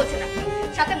কথা বলছেন আপনি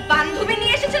সাথে বান্ধবী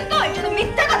নিয়ে এসেছেন তো এর জন্য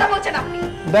মিথ্যা কথা বলছেন আপনি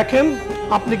দেখেন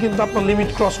আপনি কিন্তু আপনার লিমিট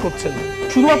ক্রস করছেন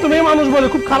শুধুমাত্র মেয়ে মানুষ বলে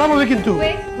খুব খারাপ হবে কিন্তু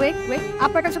ওয়েট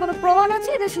আপনার কাছে কোনো প্রমাণ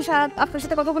আছে যে সে আপনার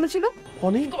সাথে কথা বলেছিল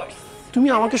অনি তুমি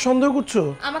আমাকে সন্দেহ করছো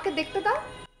আমাকে দেখতে দাও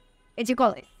এই যে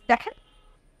কল দেখেন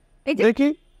এই যে দেখি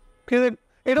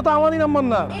এটা তো আমারই নাম্বার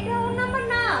না এটা ওর নাম্বার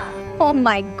না ও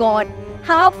মাই গড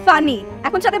হাউ ফানি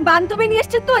এখন সাথে বান্ধবী নিয়ে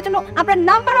এসেছে তো এজন্য আপনার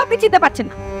নাম্বার আপনি চিনতে পারছেন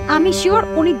না আমি শিওর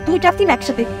উনি দুইটা সিন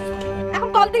একসাথে এখন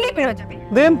কল দিলেই বের হয়ে যাবে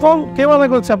দেন ফোন কে মানা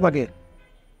করছে আপনাকে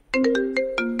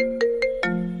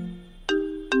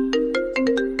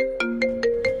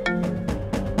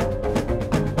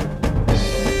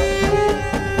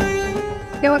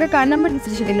কেউ আগে কার নাম্বার দিচ্ছে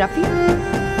সেদিন রাফি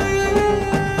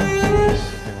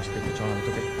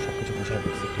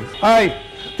হাই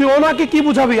তুই ওনাকে কি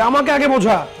বুঝাবি আমাকে আগে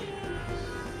বোঝা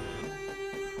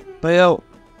ভাইয়া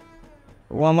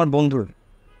ও আমার বন্ধু।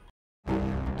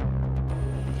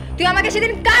 তুই আমাকে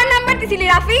সেদিন কার নাম্বার দিছিলি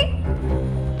রাফি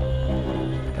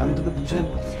আমি তোকে বুঝে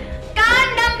কার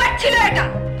নাম্বার ছিল এটা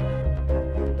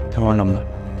আমার নাম্বার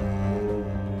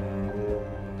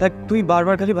দেখ তুই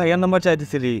বারবার খালি ভাইয়ার নাম্বার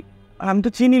চাইতেছিলি আমি তো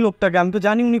চিনি লোকটাকে আমি তো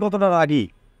জানি উনি কতটা রাগী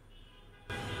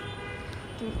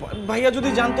ভাইয়া যদি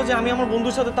জানতো যে আমি আমার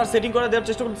বন্ধুর সাথে তার সেটিং করে দেওয়ার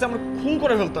চেষ্টা করতেছি আমার খুন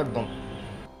করে ফেলতো একদম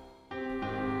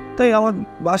তাই আমার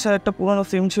বাসায় একটা পুরানো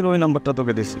সিম ছিল ওই নাম্বারটা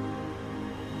তোকে দিছি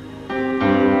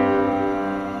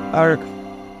আর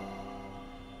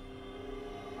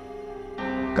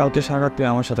কালকে সারা তুই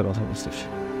আমার সাথে কথা বলছিস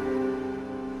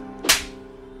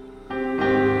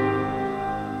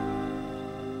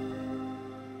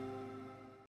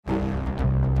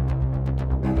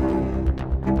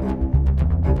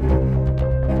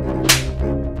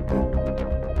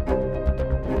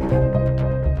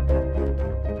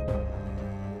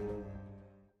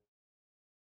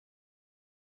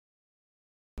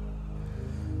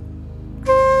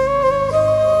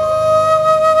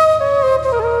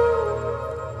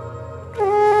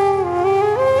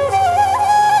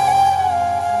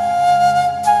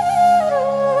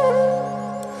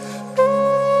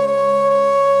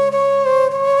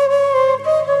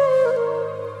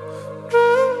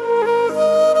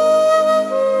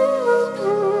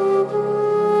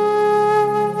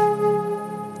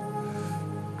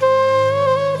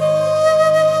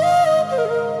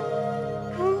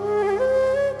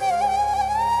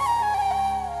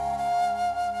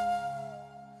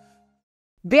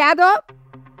বেয়াদব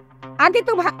আগে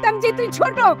তো ভাবতাম যে তুই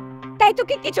ছোট তাই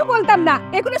তোকে কিছু বলতাম না,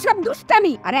 এগুলো সব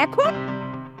দুষ্টামি। আর এখন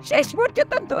শেষ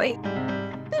পর্যন্ত তুই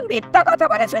মিথ্যা কথা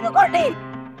বলে শুরু করলি,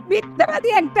 মিথ্যাবাদী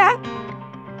একটা।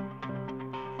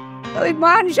 তুই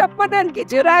মান সম্মান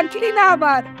কিছু রাখলি না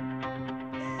আবার।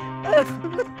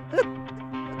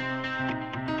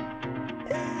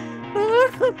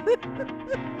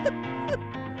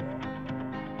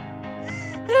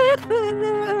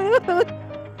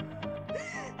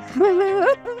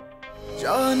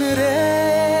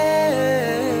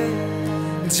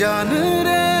 जान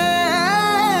रे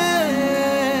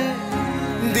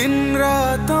दिन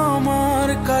रात আমার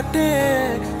কাটে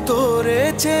তোরে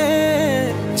চে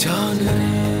जान रे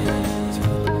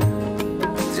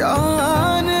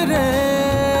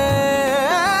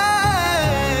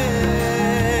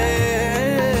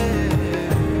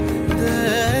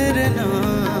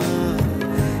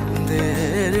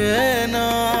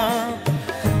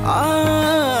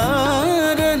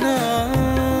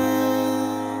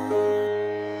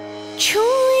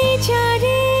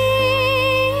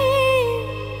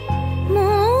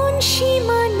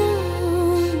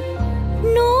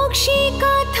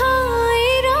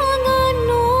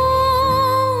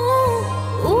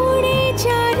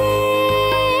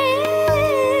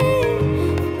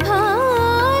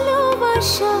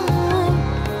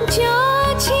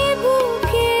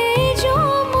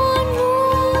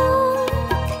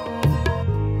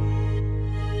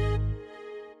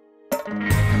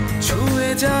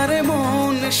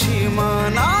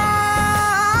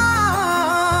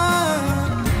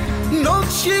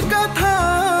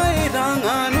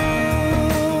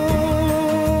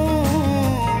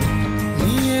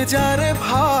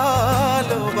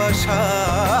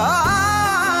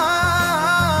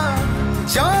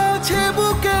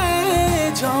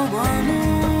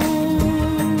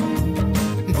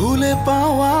ভুলে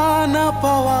পাওয়া না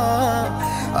পাওয়া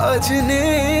আজ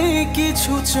নেই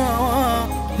কিছু চাওয়া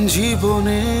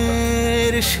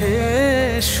জীবনের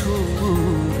শেষ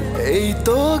এই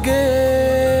তো গে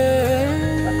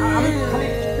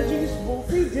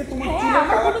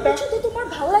তোমার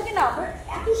ভালো লাগে না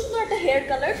এত সুন্দর একটা হেয়ার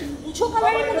কালার বুঝো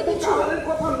কালারের মধ্যে কিছু কালারের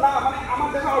কথা না মানে আমার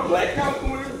দেখা ব্ল্যাক না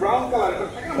তোমার ব্রাউন কালার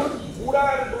থাকে না মানে পুরা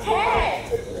হ্যাঁ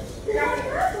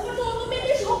তোমার তো অন্য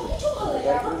মেয়েদের সব কিছু ভালো লাগে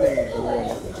আমার তো ভালো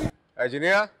লাগে এই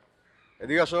জিনিয়া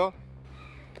এদিকে আসো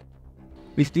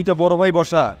মিষ্টিটা বড় ভাই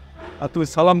বসা আর তুমি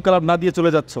সালাম কালাম না দিয়ে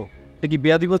চলে যাচ্ছ, এটা কি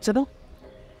বেয়াদি হচ্ছে না?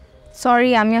 সরি,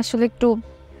 আমি আসলে একটু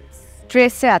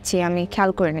স্ট্রেসে আছি, আমি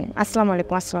খেয়াল করিনি। আসসালামু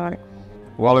আলাইকুম। আসসালামু আলাইকুম।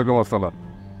 ওয়ালাইকুম আসসালাম।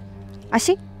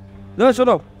 আসি।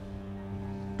 শোনো,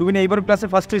 তুমি না এইবার ক্লাসে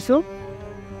ফার্স্ট হয়েছো?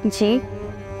 জি।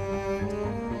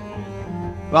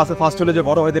 ক্লাসে ফার্স্ট হলে যে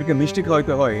বড় ভাইদেরকে মিষ্টি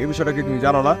খাওয়াইতে হয় এই বিষয়টা কি তুমি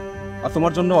জানো না? আর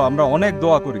তোমার জন্য আমরা অনেক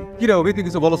দোয়া করি। কি রে অভি, তুই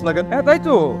কিছু বলছ না কেন? হ্যাঁ তাই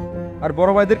তো, আর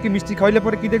বড় ভাইদেরকে মিষ্টি খাওয়াইলে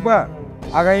পরে কি দেখবা,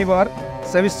 আগামীবার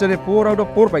সেমিস্টারে 4 আউট অফ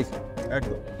 4 পাইছি।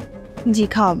 একদম। জি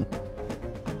খাও।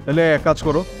 তাহলে এক কাজ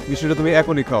করো, মিষ্টিটা তুমি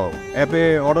এখনই খাও। অ্যাপে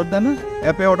অর্ডার দেন না,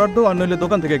 অ্যাপে অর্ডার দাও, আর নইলে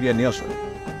দোকান থেকে গিয়ে নিয়ে আসো।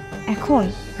 এখন?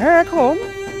 হ্যাঁ এখন।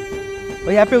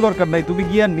 ওই অ্যাপে দরকার নাই, তুমি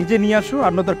গিয়ে নিজে নিয়ে আসো,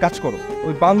 আর নয়তো কাজ করো,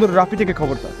 ওই বান্দর রাফি থেকে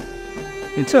খবর দাও,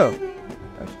 বুঝছো?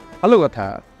 ভালো কথা।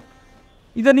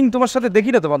 ইদানিং তোমার সাথে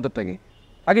দেখি না তো বান্দরটাকে,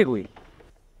 আগে কই?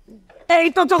 এই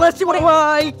তো চলে আসছি বড়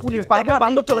ভাই, পুলিশ পাইকা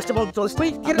বান্দর চলে আসছে, বল চলে তুই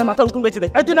কি মাথা উল্টু বেঁচে দে।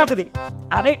 এই তুই না তুই,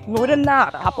 আরে নইরেন না,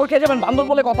 আপর খেয়ে যাবেন, বান্দর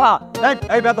বলে কথা।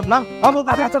 এই বেতন না আমল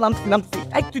আরে আচ্ছা নামছি।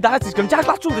 এই তুই দাঁড়াচ্ছিস কেন? যা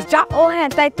ক্লাস চলছিস যা। ও হ্যাঁ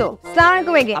তাই তো। আসসালামু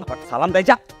আলাইকুম এগে। সালাম দেয়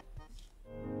যা।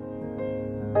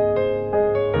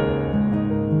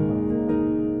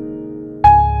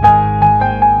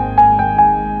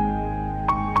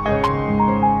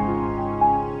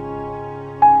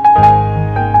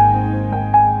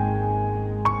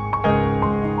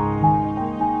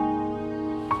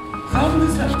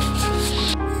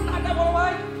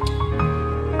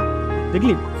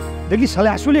 দেখলি দেখলি শালে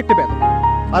আসলে একটা ব্যাপার।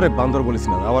 আরে বান্দর বলিস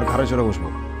না, আবার ঘরে চড়ে বসবো।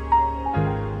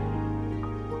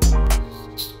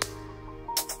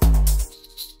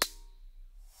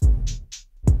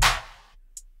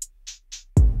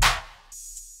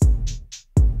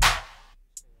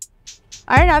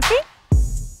 আরে রাফি,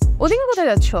 ওদিকে কোথায়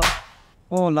যাচ্ছ?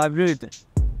 ও লাইব্রেরিতে।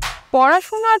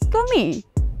 পড়াশোনা? তুমি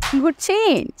গুড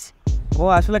চেঞ্জ। ও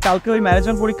আসলে কালকে ওই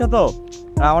ম্যারেজন পরীক্ষা তো,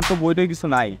 আর আমার তো বইটই কিছু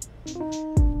নাই।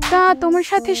 তা তোমার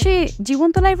সাথে সেই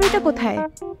জীবন্ত লাইব্রেরিটা কোথায়?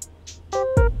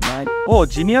 ও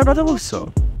জিনিয়ার কথা বলছো?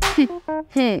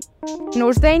 হুম,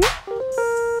 নোটস দেয়নি?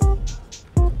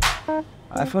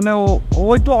 আসলে ও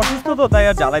একটু অসুস্থ তো, তাই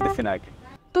আর জ্বালাইতেছে না।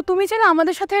 তো তুমি চাইলে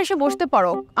আমাদের সাথে এসে বসতে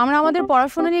পারো, আমরা আমাদের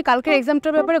পড়াশোনা নিয়ে কালকের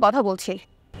এক্সামটার ব্যাপারে কথা বলছি।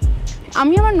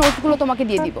 আমি আমার নোটসগুলো তোমাকে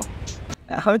দিয়ে দিব।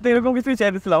 আমি তো এরকম কিছুই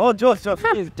চাইতেছিলাম। ও জোস জোস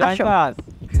টাইম পাস।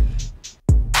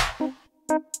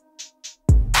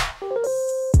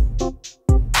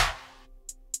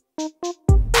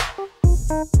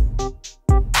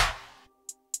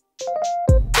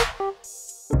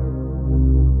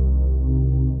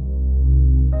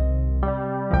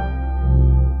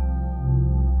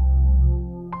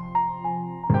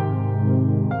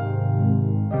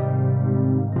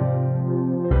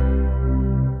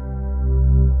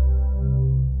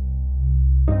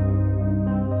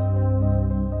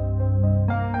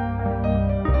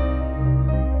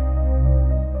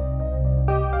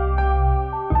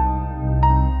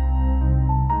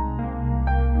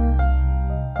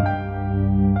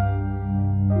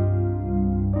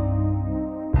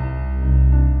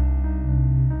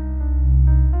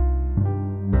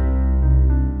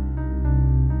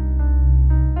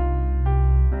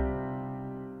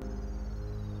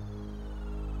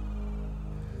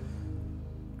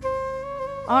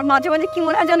 আমার মাঝে মাঝে কি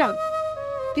মনে হয় জানো,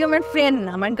 তুই আমার ফ্রেন্ড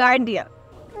না, আমার গার্ডিয়ান।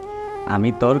 আমি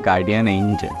তোর গার্ডিয়ান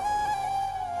এঞ্জেল।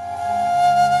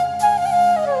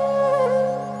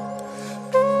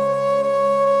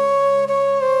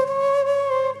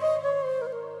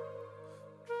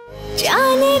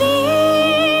 जान रे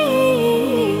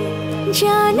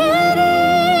जान रे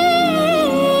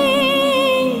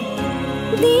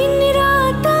दिन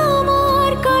रात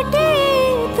আমার কাটে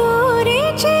তোরে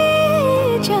যে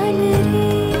जान रे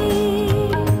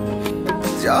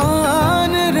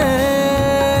जान रे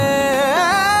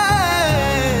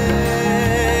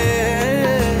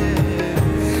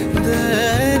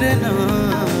देरना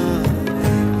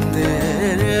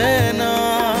देरना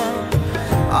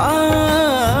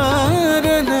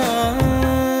आरना।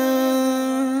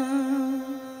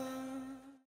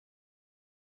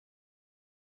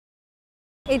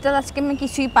 এটা আজকে আমি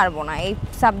কিছুই পারবো না, এই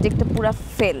সাবজেক্টে পুরো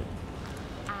ফেল।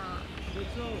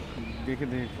 দেখে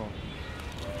দেখো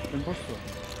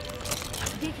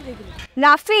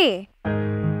রাফি,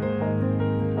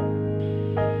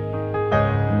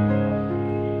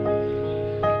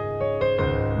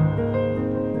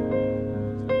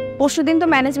 পরশুদিন তো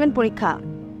ম্যানেজমেন্ট পরীক্ষা,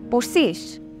 পড়ছিস?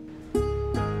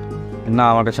 না,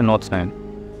 আমার কাছে নোটস নাই।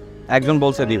 একজন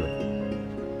বলছে দিবে।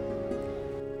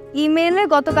 ইমেইলে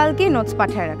গতকালকেই নোটস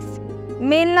পাঠিয়ে রাখছি,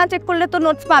 মেইল না চেক করলে তো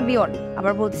নোটস পাবিও না,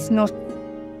 আবার বলছিস নোটস।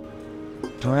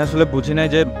 আমি আসলে বুঝি নাই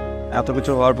যে এত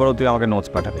কিছু হওয়ার পরও তুই আমাকে নোটস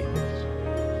পাঠাবি,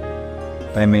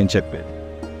 তাই মেইল চেক পেয়ে।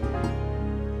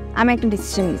 আমি একটা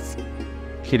ডিসিশন নিয়েছি।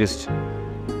 কি ডিসিশন?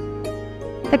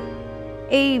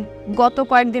 এই গত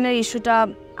কয়েকদিনের ইস্যুটা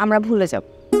আমরা ভুলে যাব।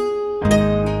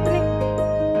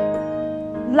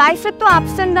 লাইফে তো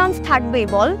আপস অ্যান্ড ডাউনস থাকবেই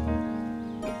বল,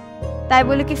 তাই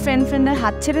বলে কি ফ্রেন্ডের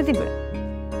হাত ছেড়ে দিবে?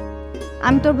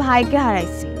 আমি তোর ভাইকে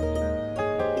হারাইছি,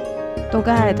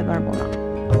 তোকে হারাইতে পারবো না।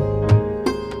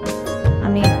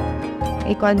 আমি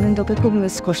এই কয়েকদিন তোকে খুব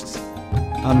মিস করছি।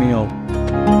 আমিও।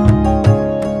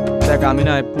 দেখ, আমি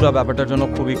না পুরো ব্যাপারটার জন্য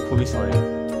খুবই খুবই সরি।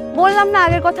 বললাম না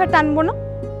আগের কথা টানবো না।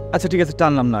 আচ্ছা ঠিক আছে,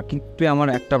 টানলাম না, কিন্তু তুই আমার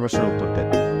একটা প্রশ্নের উত্তর দে।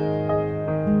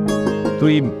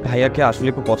 তুই ভাইয়াকে আসলে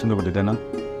খুব পছন্দ করতি, তাই না?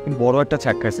 কিন্তু বড় একটা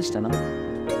ছ্যাক খাইছিস না?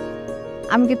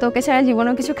 আমি কি তোকে ছাড়া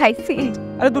জীবনেও কিছু খাইছি?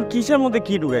 আরে তোর কিসের মধ্যে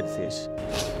কি ঢুকাইছিস?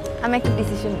 আমি একটা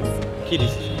ডিসিশন নিয়েছি। কি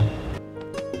ডিসিশন?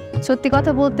 সত্যি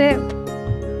কথা বলতে,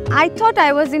 I thought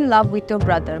I was in love with your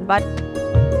brother, but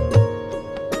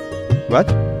What?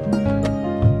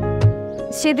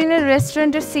 সেদিনের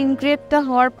রেস্টুরেন্টের সিন ক্রিয়েটটা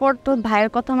হওয়ার পর তোর ভাইয়ের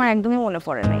কথা আমার একদমই মনে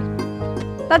পড়ে নাই,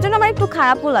 তার জন্য আমার একটু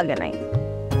খারাপও লাগে নাই।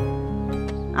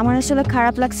 আমার আসলে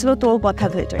খারাপ লাগছিল তোর কথা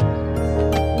ভেবে।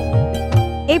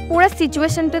 এই পুরো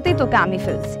সিচুয়েশনটাতেই তোকে আমি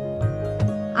ফেলছি।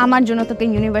 আমার জন্য তোকে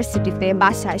ইউনিভার্সিটিতে,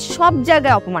 বাসায়, সব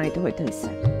জায়গায় অপমানিত হইতে হয়েছে।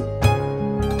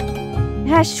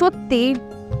 হ্যাঁ সত্যি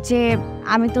যে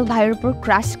আমি তোর ভাইয়ের উপর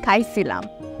ক্রাশ খাইছিলাম,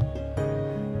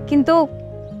 কিন্তু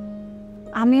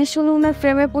আমি আসলে ওনার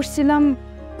প্রেমে পড়ছিলাম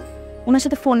ওনার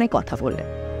সাথে ফোনে কথা বলে।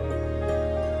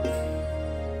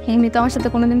 এমনি তো আমার সাথে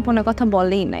কোনোদিন ফোনে কথা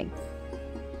বলেই নাই,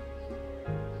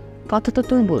 কথা তো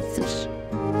তুই বলছিস।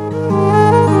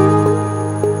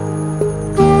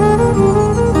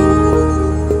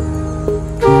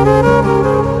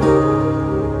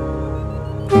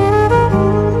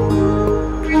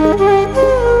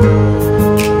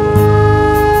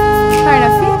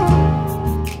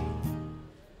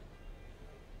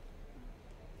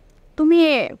 তুমি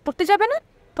পড়তে যাবে না?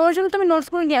 তোমার জন্য তুমি নোটস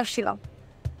করে নিয়ে আসছিলাম,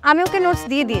 আমি ওকে নোটস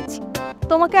দিয়ে দিয়েছি,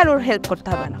 তোমাকে আর ওর হেল্প করতে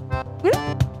হবে না।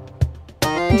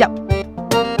 যাও।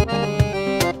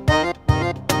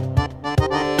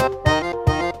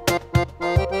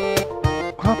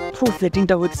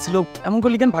 সেটিংটা হয়েছিল এমন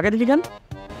করে লিখেন, ভাগে দিলি কেন?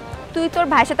 তুই তোর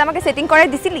ভাইয়ের সাথে আমাকে সেটিং করাই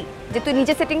দিছিলি যে তুই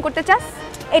নিজে সেটিং করতে চাস,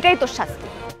 এটাই তোর শাস্তি।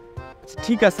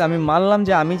 ঠিক আছে, আমি মানলাম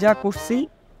যে আমি যা করছি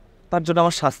তার জন্য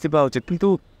আমার শাস্তি পাওয়া উচিত, কিন্তু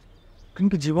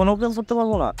কিন্তু জীবনও প্রেম করতে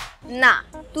পারবো না। না,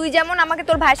 তুই যেমন আমাকে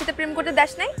তোর ভাইয়ের সাথে প্রেম করতে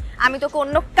দাস নাই, আমি তোকে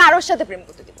অন্য কারোর সাথে প্রেম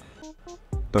করতে দিব।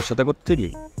 তোর সাথে করতে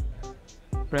গিয়ে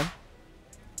প্রেম?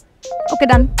 ওকে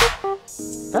ডান।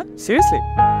 হ্যাঁ সিরিয়াসলি?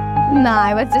 না,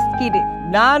 আই ওয়াজ জাস্ট কিডিং।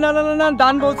 না না না না না,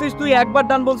 ডান বলছিস তুই, একবার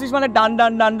ডান বলছিস মানে ডান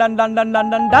ডান ডান ডান ডান ডান ডান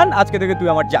ডান ডান। আজকে থেকে তুই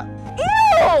আমার যা।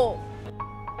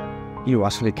 ইউ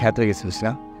আসলে খ্যাত হয়ে গেছিস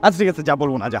না? আচ্ছা ঠিক আছে, যা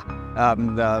বলবো না, যা।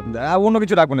 অন্য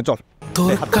কিছু রাখবো না, চল।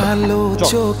 তোর কালো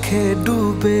চোখে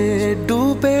ডুবে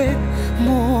ডুবে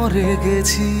মরে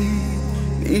গেছি,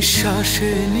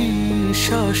 নিঃশ্বাসে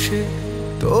নিঃশ্বাসে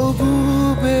তবু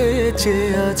বেঁচে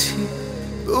আছি।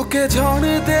 তোকে ঝড়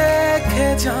দেখে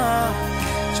যা,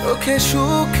 চোখে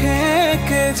সুখে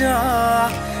কে যা,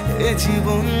 এ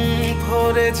জীবন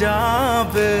ভরে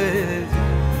যাবে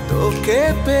তোকে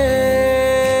পেয়ে।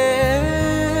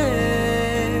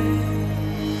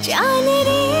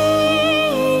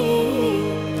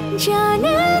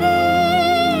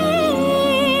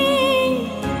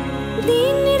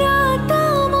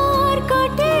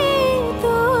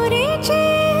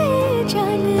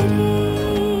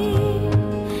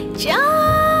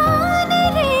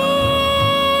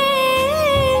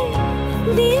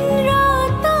 দিন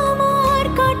রাত আমার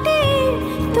কাটে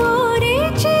তোরে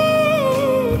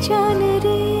চেয়ে জান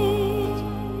রে